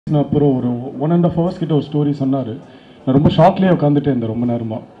அப்புறம் ஒரு 1.5 hours கிட்ட ஒரு ஸ்டோரி சொன்னார். நான் ரொம்ப ஷாக்லேயே உட்காந்துட்டே இருந்தேன் ரொம்ப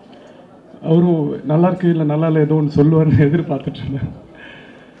நேரமாக. அவரும் நல்லா இருக்கு இல்லை நல்லா இல்லை ஏதோ ஒன்று சொல்லுவார்னு எதிர்பார்த்துட்டு இருந்தேன்.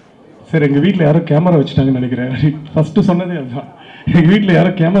 சார் எங்கள் வீட்டில் யாரோ கேமரா வச்சுட்டாங்கன்னு நினைக்கிறேன். ஃபஸ்ட்டு சொன்னதே அதுதான், எங்கள் வீட்டில்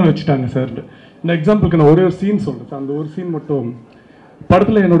யாரோ கேமரா வச்சுட்டாங்க சார். இந்த எக்ஸாம்பிளுக்கு நான் ஒரே ஒரு சீன் சொல்கிறேன் சார். அந்த ஒரு சீன் மட்டும்,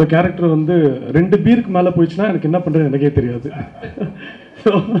 படத்தில் என்னோட கேரக்டர் வந்து 2 பீருக்கு மேலே போயிடுச்சுன்னா எனக்கு என்ன பண்ணுறது எனக்கே தெரியாது.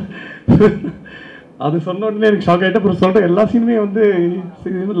 ஸோ அது சொன்ன உடனே எனக்கு ஷாக் ஆகிட்டு அப்புறம் சொல்கிறேன், எல்லா சீனுமே வந்து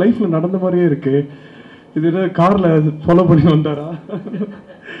லைஃப்பில் நடந்த மாதிரியே இருக்குது. இது என்ன காரில் ஃபாலோ பண்ணி வந்தாரா?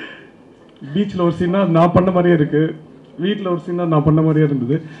 பீச்சில் ஒரு சீனா நான் பண்ண மாதிரியே இருக்குது, வீட்டில் ஒரு சீனா நான் பண்ண மாதிரியே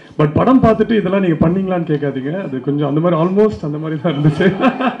இருந்தது. பட் படம் பார்த்துட்டு இதெல்லாம் நீங்கள் பண்ணீங்களான்னு கேட்காதீங்க, அது கொஞ்சம் அந்த மாதிரி ஆல்மோஸ்ட் அந்த மாதிரி தான் இருந்துச்சு.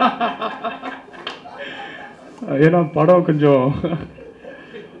 ஏன்னா படம் கொஞ்சம்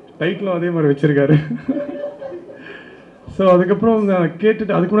டைட்டிலும் அதே மாதிரி வச்சுருக்காரு. ஸோ அதுக்கப்புறம் நான்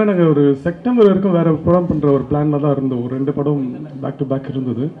கேட்டுட்டு அதுக்கு முன்னாடி நாங்கள் ஒரு செப்டம்பர் வரைக்கும் வேறு படம் பண்ணுற ஒரு பிளானில் தான் இருந்தோம். ஒரு 2 படம் பேக் டு பேக்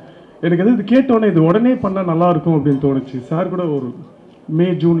இருந்தது. எனக்கு எது இது கேட்டோன்னே இது உடனே பண்ணால் நல்லாயிருக்கும் அப்படின்னு தோணுச்சு. சார் கூட ஒரு மே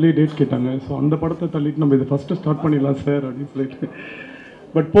ஜூன்லேயே டேட் கேட்டாங்க. ஸோ அந்த படத்தை தள்ளிட்டு நம்ம இதை ஃபஸ்ட்டு ஸ்டார்ட் பண்ணிடலாம் சார் அப்படின்னு சொல்லிட்டு.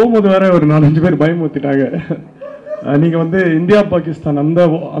 பட் போகும்போது வேறு ஒரு 4-5 பேர் பயமுறுத்திட்டாங்க. நீங்கள் வந்து இந்தியா பாகிஸ்தான் அந்த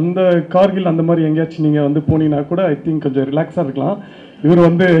அந்த கார்கில் அந்த மாதிரி எங்கேயாச்சும் நீங்கள் வந்து போனீங்கன்னா கூட ஐ திங்க் கொஞ்சம் ரிலாக்ஸாக இருக்கலாம். இவர்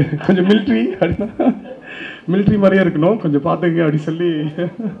வந்து கொஞ்சம் மிலிட்ரி அப்படின்னா மிலிட்ரி மாதிரியே இருக்கணும், கொஞ்சம் பார்த்துங்க அப்படி சொல்லி.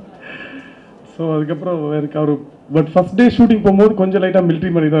 ஸோ அதுக்கப்புறம் எனக்கு அவர் பட் ஃபஸ்ட் டே ஷூட்டிங் போகும்போது கொஞ்சம் லைட்டாக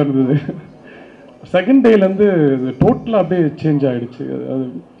மிலிட்ரி மாதிரி தான் இருந்தது. செகண்ட் டேலேருந்து டோட்டலாக அப்படியே சேஞ்ச் ஆகிடுச்சு. அது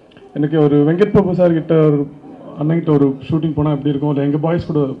எனக்கு ஒரு வெங்கட் பிரபு சார் கிட்ட ஒரு அண்ணங்கிட்ட ஒரு ஷூட்டிங் போனால் எப்படி இருக்கும், இல்லை எங்கள் பாய்ஸ்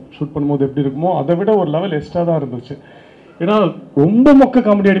கூட ஷூட் பண்ணும்போது எப்படி இருக்குமோ அதை விட ஒரு லெவல் எக்ஸ்ட்ரா தான் இருந்துச்சு. ஏன்னா ரொம்ப மொக்க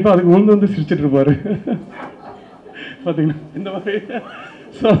காமெடி அடிப்பா, அதுக்கு வந்து சிரிச்சிட்டு இருப்பாரு பார்த்தீங்கன்னா இந்த மாதிரி.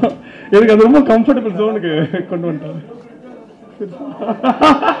 ஸோ எனக்கு அது ரொம்ப கம்ஃபர்டபுள் ஜோனுக்கு கொண்டு வந்துட்டாங்க.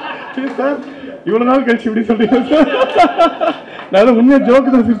 சார் இவ்வளோ நாள் கழிச்சு இப்படி சொல்றீங்க சார், நான் உண்மையாக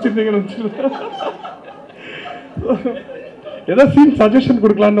ஜோக்கு தான் சிரிச்சிருந்தீங்கன்னு வச்சுருக்கேன். ஏதோ சீன் சஜஷன்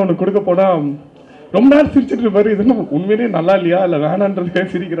கொடுக்கலான்னு ஒன்று கொடுக்க போனால் ரொம்ப நேரம் சிரிச்சிட்டு இருப்பாரு. இது உண்மையிலேயே நல்லா இல்லையா இல்லை வேணான்றதுக்காக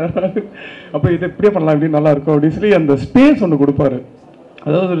சிரிக்கிறாரு. அப்புறம் இதை எப்படியே பண்ணலாம் இப்படி நல்லா இருக்கும் அப்படின்னு சொல்லி அந்த ஸ்பேஸ் ஒன்று கொடுப்பாரு.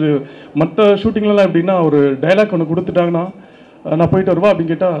 அதாவது மற்ற ஷூட்டிங்லலாம் எப்படின்னா ஒரு டைலாக் ஒன்று கொடுத்துட்டாங்கன்னா நான் போயிட்டு வருவா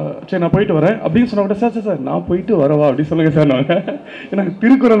அப்படின்னு கேட்டால் சரி நான் போயிட்டு வரேன் அப்படின்னு சொன்ன கூட சார் சார் நான் போயிட்டு வரவா அப்படின்னு சொல்லுங்கள் சார். நாங்கள் எனக்கு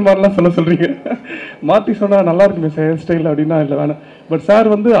திருக்குறள் மாதிரிலாம் சொல்கிறீங்க, மாற்றி சொன்னால் நல்லா இருக்குமே சார் ஸ்டைல் அப்படின்னா இல்லை வேணாம். பட் சார்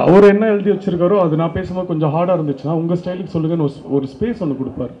வந்து அவர் என்ன எழுதி வச்சிருக்காரோ அது நான் பேசும்போது கொஞ்சம் ஹார்டாக இருந்துச்சுன்னா உங்கள் ஸ்டைலுக்கு சொல்லுங்கன்னு ஒரு ஸ்பேஸ் ஒன்று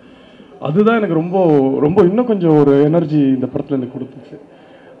கொடுப்பார். அதுதான் எனக்கு ரொம்ப ரொம்ப இன்னும் கொஞ்சம் ஒரு எனர்ஜி இந்த படத்தில் எனக்கு கொடுத்துச்சு.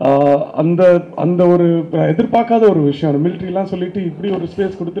 அந்த அந்த ஒரு எதிர்பார்க்காத ஒரு விஷயம், அந்த மிலிட்ரிலாம் சொல்லிட்டு இப்படி ஒரு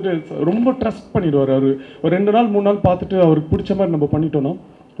ஸ்பேஸ் கொடுத்துட்டு ரொம்ப ட்ரஸ்ட் பண்ணிடுவார். அவர் ஒரு 2 நாள் 3 நாள் பார்த்துட்டு அவருக்கு பிடிச்ச மாதிரி நம்ம பண்ணிட்டோன்னா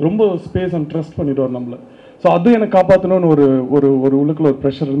ரொம்ப ஸ்பேஸ் அண்ட் ட்ரஸ்ட் பண்ணிடுவார் நம்மளை. ஸோ அது எனக்கு காப்பாற்றணும்னு ஒரு ஒரு ஒரு உள்ளுக்குள்ள ஒரு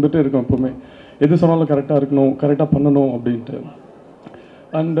ப்ரெஷர் இருந்துகிட்டே இருக்கும் எப்போவுமே, எது சொன்னாலும் கரெக்டாக இருக்கணும் கரெக்டாக பண்ணணும் அப்படின்ட்டு.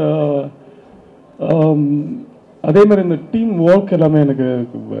 அண்ட் அதே மாதிரி இந்த டீம் ஒர்க் எல்லாமே எனக்கு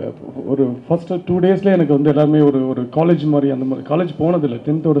ஒரு ஃபஸ்ட்டு 2 daysலேயே எனக்கு வந்து எல்லாமே ஒரு ஒரு காலேஜ் மாதிரி, அந்த மாதிரி காலேஜ் போனதில்லை,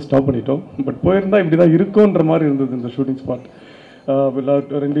 10th ஸ்டாப் பண்ணிட்டோம். பட் போயிருந்தால் இப்படி தான் இருக்குன்ற மாதிரி இருந்தது இந்த ஷூட்டிங் ஸ்பாட்.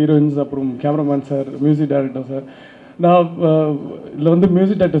 2 ஹீரோயின்ஸ், அப்புறம் cameraman sir, music director sir. நான் இதில் வந்து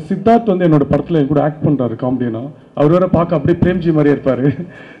மியூசிக் டைரக்டர் சித்தார்த் வந்து என்னோட படத்தில் என் கூட ஆக்ட் பண்ணுறாரு காமெடினா. அவர் வேறு பார்க்க அப்படியே பிரேம்ஜி மாதிரியே இருப்பார்.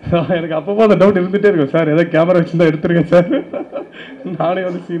 எனக்கு அப்பப்போ அந்த டவுட் இருந்துகிட்டே இருக்கும், சார் எதாவது கேமரா வச்சுருந்தா எடுத்துருங்க சார், நானே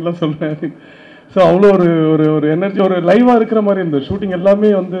வந்து சீன்லாம் சொல்கிறேன். ஸோ அவ்வளோ ஒரு ஒரு ஒரு எனர்ஜி, ஒரு லைவாக இருக்கிற மாதிரி இருந்தது ஷூட்டிங். எல்லாமே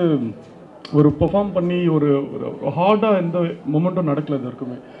வந்து ஒரு பெர்ஃபார்ம் பண்ணி ஒரு ஹார்டாக எந்த மொமெண்ட்டும் நடக்கல. இது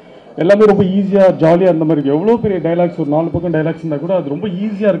இருக்குமே எல்லாமே ரொம்ப ஈஸியாக ஜாலியாக இருந்த மாதிரி இருக்கும். எவ்வளோ பெரிய டைலாக்ஸ், ஒரு 4 பக்கம் டைலாக்ஸ் இருந்தால் கூட அது ரொம்ப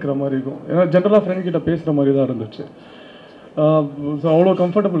ஈஸியாக இருக்கிற மாதிரி இருக்கும். ஏன்னா ஜென்ரலாக ஃப்ரெண்ட் கிட்ட பேசுகிற மாதிரி தான் இருந்துச்சு. ஸோ அவ்வளோ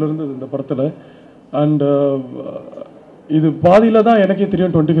கம்ஃபர்டபுள் இருந்தது இந்த படத்தில். அண்ட் இது பாதியில் தான் எனக்கே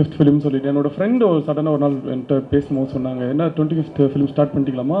தெரியும் 25th ஃபிலிம் சொல்லிட்டு. என்னோடய ஃப்ரெண்டு ஒரு சடனாக ஒரு நாள் என்கிட்ட பேசும்போது சொன்னாங்க, என்ன 25th ஃபிலிம் ஸ்டார்ட்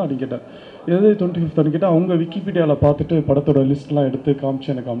பண்ணிக்கலாமா அப்படின்னு கேட்டேன். எது 25th அப்படின்னு கேட்டால் அவங்க விக்கிபீடியாவில் பார்த்துட்டு படத்தோட லிஸ்ட்லாம் எடுத்து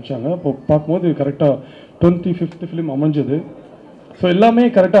எனக்கு அமிச்சாங்க. அப்போ பார்க்கும்போது கரெக்டாக 25th ஃபிலிம் அமைஞ்சது. ஸோ எல்லாமே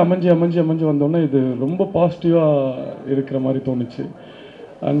கரெக்டாக அமைஞ்சு வந்தோடனே இது ரொம்ப பாசிட்டிவாக இருக்கிற மாதிரி தோணுச்சு.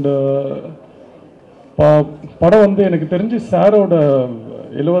 அண்டு படம் வந்து எனக்கு தெரிஞ்சு சாரோட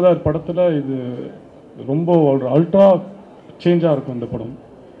 70வது படத்தில் இது ரொம்ப ஒரு அல்ட்ரா சேஞ்சாக இருக்கும் இந்த படம்.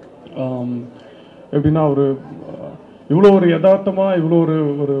 எப்படின்னா ஒரு இவ்வளோ ஒரு யதார்த்தமாக இவ்வளோ ஒரு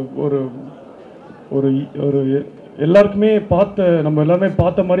ஒரு ஒரு ஒரு ஒரு எல்லாருக்குமே நம்ம எல்லாருமே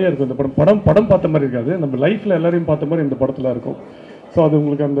பார்த்த மாதிரியே இருக்கும் இந்த படம் பார்த்த மாதிரி இருக்காது, நம்ம லைஃப்பில் எல்லாரையும் பார்த்த மாதிரி இந்த படத்தில் இருக்கும். ஸோ அது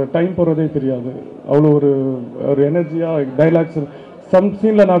உங்களுக்கு அந்த டைம் போகிறதே தெரியாது. அவ்வளோ ஒரு ஒரு எனர்ஜியாக டைலாக்ஸ், சம்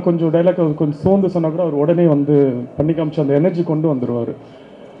சீனில் நான் கொஞ்சம் டைலாக் கொஞ்சம் சோர்ந்து சொன்னால் கூட அவர் உடனே வந்து பண்ணி காமிச்சு அந்த எனர்ஜி கொண்டு வந்துடுவார்.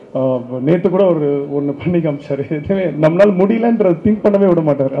 நேற்று கூட ஒரு ஒன்று பண்ணி காமிச்சார். எதுவுமே நம்மளால் முடியலன்றது திங்க் பண்ணவே விட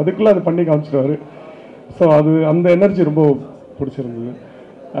மாட்டார், அதுக்குள்ளே அது பண்ணி காமிச்சிடுவார். ஸோ அது அந்த எனர்ஜி ரொம்ப பிடிச்சிருந்தது.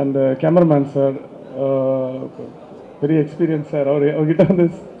 அண்ட் கேமராமேன் சார், பெரிய எக்ஸ்பீரியன்ஸ் சார். அவர்கிட்ட வந்து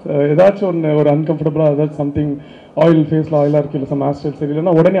ஏதாச்சும் ஒரு அன்கம்ஃபர்டபுளாக ஏதாச்சும் சம்திங் ஆயில் ஃபேஸில் ஆயிலாக இருக்குது, இல்லை சம் ஹேர் ஸ்டைல் சரி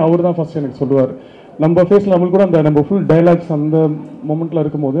இல்லைன்னா உடனே அவர் தான் ஃபஸ்ட் எனக்கு சொல்லுவார். நம்ம ஃபேஸில் நம்மளுக்கு கூட அந்த நம்ம ஃபுல் டைலாக்ஸ் அந்த மொமெண்ட்டில்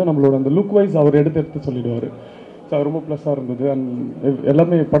இருக்கும்போது நம்மளோட அந்த லுக் வைஸ் அவர் எடுத்து சொல்லிடுவார். ஸோ அது ரொம்ப ப்ளஸ்ஸாக இருந்தது. அண்ட்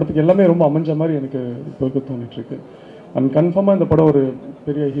எல்லாமே படத்துக்கு எல்லாமே ரொம்ப அமைஞ்ச மாதிரி எனக்கு இப்போ தோணிட்டுருக்கு. அண்ட் கன்ஃபார்மாக இந்த படம் ஒரு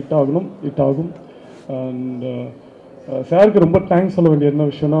பெரிய ஹிட் ஆகும். அண்ட் சாருக்கு ரொம்ப தேங்க்ஸ் சொல்ல வேண்டிய என்ன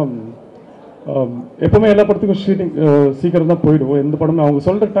விஷயம்னா, எப்போவுமே எல்லா படத்துக்கும் ஷூட்டிங் சீக்கிரம் தான் போயிடுவோம். எந்த படமே அவங்க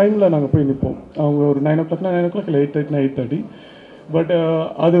சொல்கிற டைமில் நாங்கள் போய் நிற்போம். அவங்க ஒரு 9 o'clock 9 o'clock இல்லை 8:30 8:30. பட்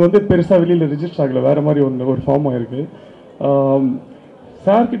அது வந்து பெருசாக வெளியில் ரிஜிஸ்டர் ஆகலை, வேறு மாதிரி ஒரு ஃபார்ம் ஆகிருக்கு.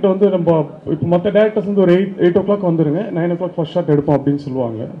 சார்கிட்ட வந்து நம்ம இப்போ மற்ற டேரக்டர்ஸ் வந்து ஒரு 8 o'clock வந்துருங்க, 9 o'clock ஃபஸ்ட் ஷாட் எடுப்போம் அப்படின்னு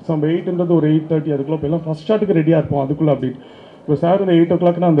சொல்லுவாங்க. ஸோ நம்ம 8ன்றது ஒரு 8:30 அதுக்குள்ளே போயெல்லாம் ஃபஸ்ட் ஷாட்டுக்கு ரெடியாக இருப்போம் அதுக்குள்ளே அப்படின்னு. இப்போ சார் வந்து 8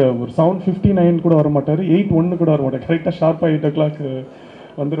 o'clockனா அந்த ஒரு 7:59 கூட வர மாட்டார், 8:01 கூட வர மாட்டார், கரெக்டாக ஷார்ப்பாக 8 o'clock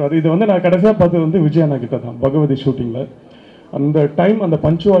வந்துடுவார். இது வந்து நான் கடைசியாக பார்த்தது வந்து விஜயண்ணா கிட்ட தான், பகவதி ஷூட்டிங்கில். அந்த டைம், அந்த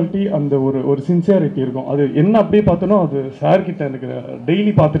பஞ்சுவாலிட்டி, அந்த ஒரு சின்சியாரிட்டி இருக்கும். அது என்ன அப்படியே பார்த்தனோ அது சார்கிட்ட எனக்கு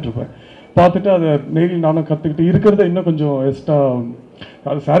டெய்லி பார்த்துட்ருப்பேன். பார்த்துட்டு அதை டெய்லி நானும் கற்றுக்கிட்டு இருக்கிறத இன்னும் கொஞ்சம் எக்ஸ்ட்ரா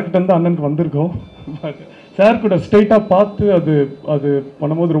அது சார்கிட்ட இருந்து அண்ணனுக்கு வந்திருக்கோம். பட் சார் கூட ஸ்ட்ரெயிட்டாக பார்த்து அது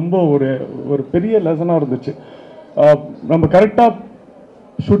பண்ணும்போது ரொம்ப ஒரு பெரிய லெசனாக இருந்துச்சு. நம்ம கரெக்டாக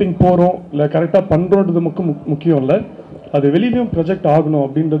ஷூட்டிங் போகிறோம் இல்லை கரெக்டாக பண்ணுறோன்றது முக்கியம் இல்லை, அது வெளியிலையும் ப்ரொஜெக்ட் ஆகணும்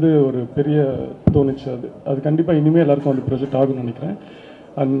அப்படின்றது ஒரு பெரிய தோணுச்சு. அது கண்டிப்பாக இனிமேல் எல்லாருக்கும் அந்த ப்ரொஜெக்ட் ஆகணும்னு நினைக்கிறேன்.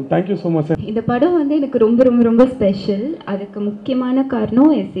 And thank you so much sir. இந்த படம் வந்து எனக்கு ரொம்ப ரொம்ப ரொம்ப ஸ்பெஷல். அதுக்கு முக்கியமான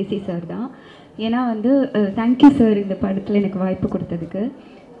காரணம் எஸ்ஏசி சார் தான். ஏன்னா வந்து தேங்க்யூ சார் இந்த படத்தில் எனக்கு வாய்ப்பு கொடுத்ததுக்கு.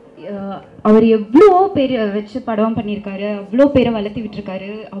 அவர் எவ்வளோ பேர் வச்சு படம் பண்ணியிருக்காரு, அவ்வளோ பேரை வளர்த்து விட்டுருக்காரு,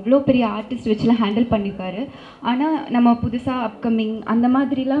 அவ்வளோ பெரிய ஆர்டிஸ்ட் வச்சுலாம் ஹேண்டில் பண்ணியிருக்காரு. ஆனால் நம்ம புதுசாக அப்கமிங் அந்த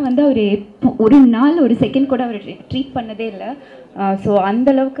மாதிரிலாம் வந்து அவர் ஒரு நாள் ஒரு செகண்ட் கூட அவர் ட்ரீட் பண்ணதே இல்லை. ஸோ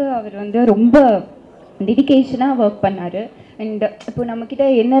அந்தளவுக்கு அவர் வந்து ரொம்ப டெடிகேஷனாக ஒர்க் பண்ணார். அண்ட் இப்போ நம்மக்கிட்ட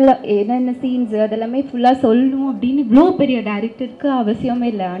என்னென்ன சீன்ஸு அதெல்லாமே ஃபுல்லாக சொல்லணும் அப்படின்னு இவ்வளோ பெரிய டைரக்டருக்கு அவசியமே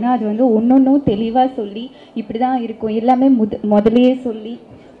இல்லை. ஆனால் அது வந்து ஒன்றொன்றும் தெளிவாக சொல்லி இப்படி தான் இருக்கும் எல்லாமே முதலையே சொல்லி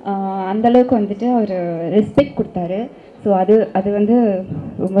அந்தளவுக்கு வந்துட்டு அவர் ரெஸ்பெக்ட் கொடுத்தாரு. ஸோ அது வந்து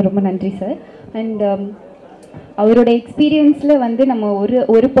ரொம்ப ரொம்ப நன்றி சார். அண்ட் அவரோட எக்ஸ்பீரியன்ஸில் வந்து நம்ம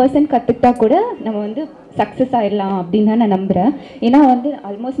ஒரு பர்சன் கற்றுக்கிட்டா கூட நம்ம வந்து சக்ஸஸ் ஆகிடலாம் அப்படின்னு தான் நான் நம்புகிறேன். ஏன்னா வந்து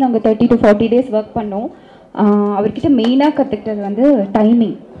ஆல்மோஸ்ட் நாங்கள் 30 to 40 days ஒர்க் பண்ணோம். அவர்கிட்ட மெயினாக கற்றுக்கிட்டது வந்து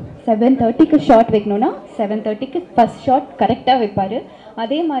டைமிங். 7:30க்கு ஷார்ட் வைக்கணுன்னா 7:30க்கு ஃபஸ்ட் ஷார்ட் கரெக்டாக வைப்பார்.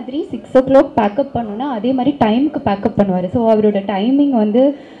 அதே மாதிரி 6 o'clock பேக்கப் பண்ணணுன்னா அதே மாதிரி டைமுக்கு பேக்கப் பண்ணுவார். ஸோ அவரோட டைமிங் வந்து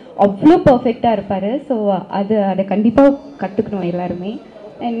அவ்வளோ பர்ஃபெக்டாக இருப்பார். ஸோ அதை கண்டிப்பாக கற்றுக்கணும் எல்லாருமே.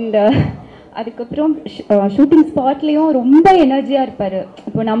 அண்ட் அதுக்கப்புறம் ஷூட்டிங் ஸ்பாட்லேயும் ரொம்ப எனர்ஜியாக இருப்பார்.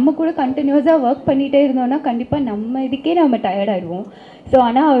 இப்போ நம்ம கூட கண்டினியூஸாக ஒர்க் பண்ணிகிட்டே இருந்தோம்னா கண்டிப்பாக நம்ம டயர்ட் ஆகிடுவோம். ஸோ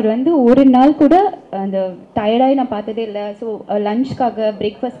ஆனால் அவர் வந்து ஒரு நாள் கூட அந்த டயர்டாகி நான் பார்த்ததே இல்லை. ஸோ லஞ்ச்காக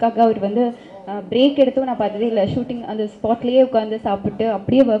பிரேக்ஃபாஸ்ட்காக அவர் வந்து பிரேக் எடுத்தும் நான் பார்த்ததே இல்லை. ஷூட்டிங் அந்த ஸ்பாட்லேயே உட்காந்து சாப்பிட்டு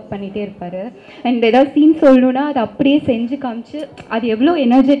அப்படியே ஒர்க் பண்ணிகிட்டே இருப்பார். அண்ட் ஏதாவது சீன் சொல்லணுன்னா அதை அப்படியே செஞ்சு காமிச்சு, அது எவ்வளோ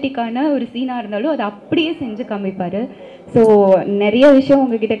எனர்ஜெட்டிக்கான ஒரு சீனாக இருந்தாலும் அதை அப்படியே செஞ்சு காமிப்பார். ஸோ நிறைய விஷயம்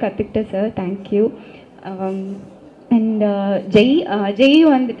உங்ககிட்ட கற்றுக்கிட்டேன் சார், தேங்க்யூ. அண்ட் ஜெய்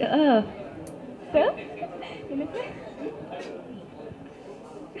வந்துட்டு சார்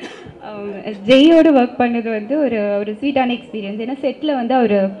ஜெயோடு ஒர்க் பண்ணது வந்து ஒரு ஸ்வீட்டான எக்ஸ்பீரியன்ஸ். ஏன்னா செட்டில் வந்து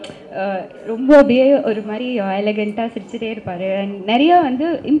அவர் ரொம்ப அப்படியே ஒரு மாதிரி எலகெண்ட்டாக சிரிச்சுட்டே இருப்பார். அண்ட் நிறையா வந்து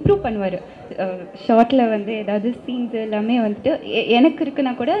இம்ப்ரூவ் பண்ணுவார். ஷார்ட்டில் வந்து ஏதாவது சீன்ஸ் எல்லாமே வந்துட்டு எனக்கு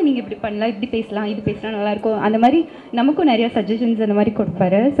இருக்குன்னா கூட நீங்கள் இப்படி பண்ணலாம், இப்படி பேசலாம், இது பேசினா நல்லாயிருக்கும், அந்த மாதிரி நமக்கும் நிறையா சஜஷன்ஸ் அந்த மாதிரி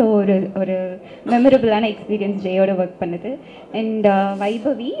கொடுப்பாரு. ஸோ ஒரு மெமரபிளான எக்ஸ்பீரியன்ஸ் ஜெயோட ஒர்க் பண்ணது. அண்ட்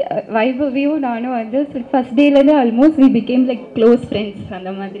வைபவியும் நானும் வந்து first டேலேருந்து almost we became like close friends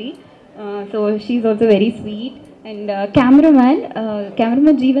அந்த மாதிரி. So she is also very sweet. And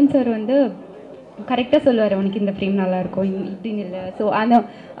cameraman Jeevan sir வந்து கரெக்டாக சொல்லுவார், உனக்கு இந்த ஃப்ரேம் நல்லாயிருக்கும் இப்படின்னு இல்லை. ஸோ அந்த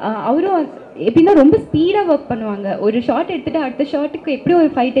அவரும் எப்படின்னா ரொம்ப ஸ்பீடாக ஒர்க் பண்ணுவாங்க. ஒரு ஷார்ட் எடுத்துகிட்டு அடுத்த ஷார்ட்டுக்கு எப்படி ஒரு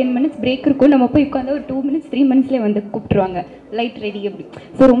 5-10 minutes பிரேக் இருக்கும், நம்ம போய் உட்காந்து ஒரு 2 minutes 3 minutesலேயே வந்து கூப்பிட்ருவாங்க லைட் ரெடி அப்படி.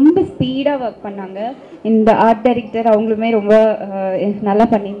 ஸோ ரொம்ப ஸ்பீடாக ஒர்க் பண்ணாங்க. இந்த ஆர்ட் டைரக்டர் அவங்களுமே ரொம்ப நல்லா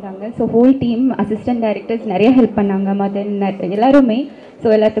பண்ணியிருந்தாங்க. So whole team assistant directors நிறைய ஹெல்ப் பண்ணாங்க, மதன் எல்லாருமே. ஸோ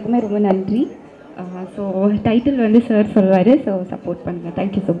எல்லாத்துக்குமே ரொம்ப நன்றி. ஸோ டைட்டில் வந்து சார் சொல்வார், ஸோ சப்போர்ட் பண்ணுங்கள்.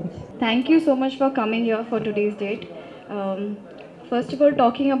 Thank you so much. Thank you so much for coming here for today's date. First of all,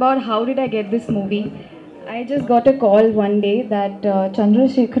 talking about how did I get this movie, I just got a call one day that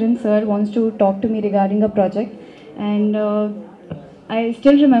Chandrasekhar sir wants to talk to me regarding a project, and I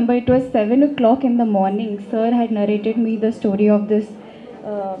still remember it was 7 o'clock in the morning. Sir had narrated me the story of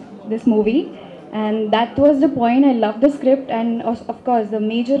this movie, And that was the point. I love the script, and of course the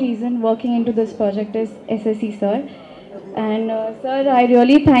major reason working into this project is SSC sir. And sir, I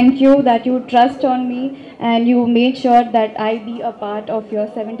really thank you that you trust on me and you made sure that I be a part of your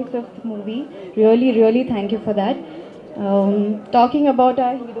 75th movie. Really, really thank you for that. Talking about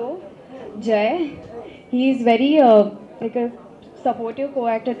our hero Jay, he is very like a supportive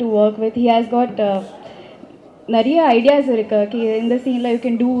co-actor to work with. He has got நிறைய ideas இருக்கு. இந்த சீனில் you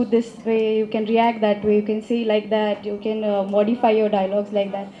can do this way, you can react that way, you can say like that, you can modify your dialogues like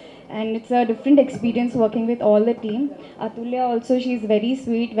that. And it's a different experience working with all the team. Athulya also, she's very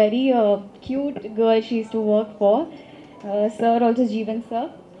sweet, very cute girl she used to work for. Sir also, Jeevan sir.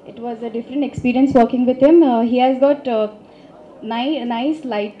 It was a different experience working with him. He has got nice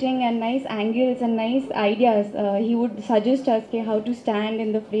lighting and nice angles and nice ideas. He would suggest us how to stand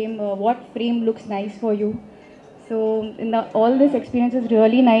in the frame, what frame looks nice for you. So all this experience is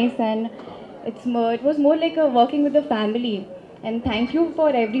really nice, and it was more like a working with the family. And thank you for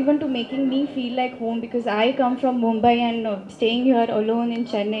everyone to making me feel like home, because I come from Mumbai and staying here alone in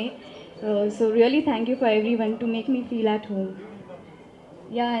Chennai. So really thank you for everyone to make me feel at home.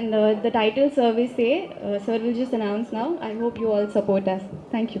 Yeah, and the title sir will say, sir will just announce now. I hope you all support us.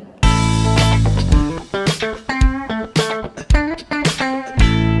 Thank you.